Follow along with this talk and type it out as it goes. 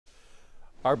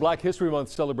Our Black History Month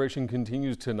celebration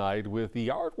continues tonight with the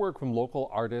artwork from local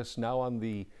artists now on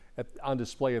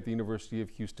display at the University of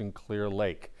Houston Clear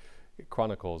Lake. It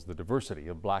chronicles the diversity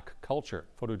of Black culture.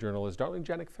 Photojournalist Darlene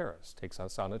Janik Faires takes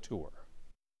us on a tour.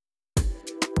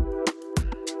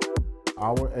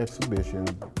 Our exhibition,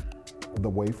 The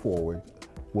Way Forward,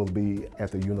 will be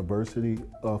at the University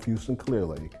of Houston Clear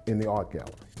Lake in the Art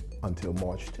Gallery until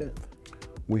March 10th.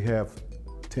 We have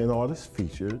 10 artists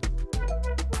featured.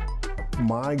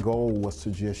 My goal was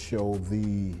to just show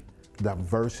the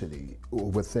diversity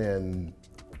within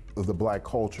the Black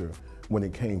culture when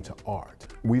it came to art.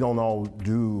 We don't all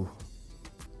do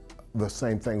the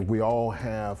same thing. We all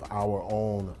have our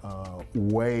own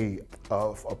way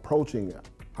of approaching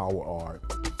our art.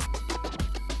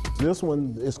 This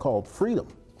one is called Freedom.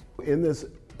 In this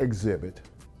exhibit,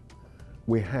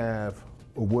 we have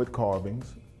wood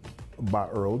carvings by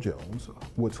Earl Jones,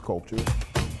 wood sculptures.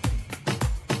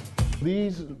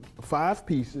 These 5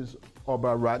 pieces are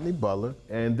by Rodney Butler,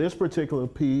 and this particular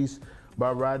piece by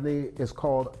Rodney is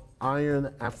called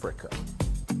Iron Africa.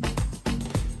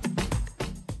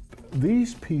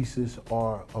 These pieces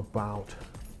are about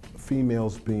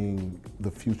females being the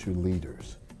future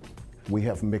leaders. We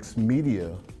have mixed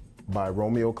media by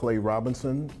Romeo Clay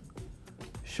Robinson,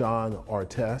 Sean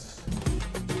Artest.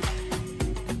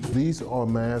 These are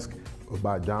masks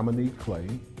by Dominique Clay.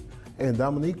 And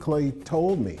Dominique Clay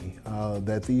told me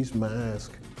that these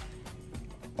masks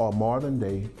are modern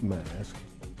day masks.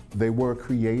 They were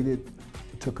created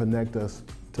to connect us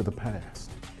to the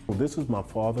past. Well, this is my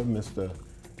father, Mr.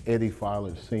 Eddie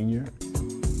Fowler Sr.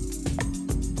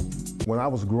 When I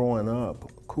was growing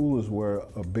up, coolers were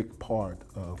a big part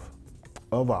of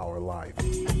our life.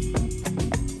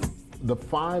 The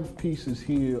 5 pieces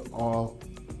here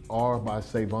are by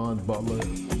Savon Butler,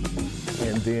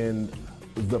 and then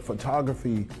the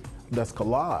photography that's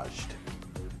collaged,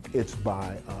 it's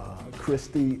by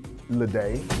Christy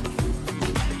Leday.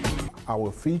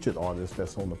 Our featured artist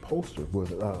that's on the poster,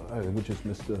 which is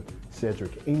Mr.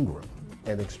 Cedric Ingram,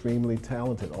 an extremely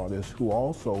talented artist who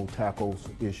also tackles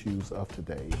issues of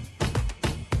today.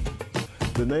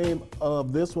 The name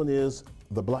of this one is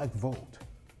The Black Vote.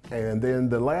 And then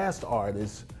the last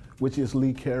artist, which is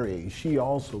Lee Carrier, she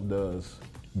also does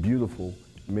beautiful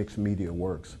mixed media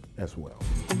works as well.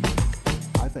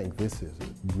 I think this is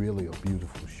really a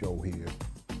beautiful show here.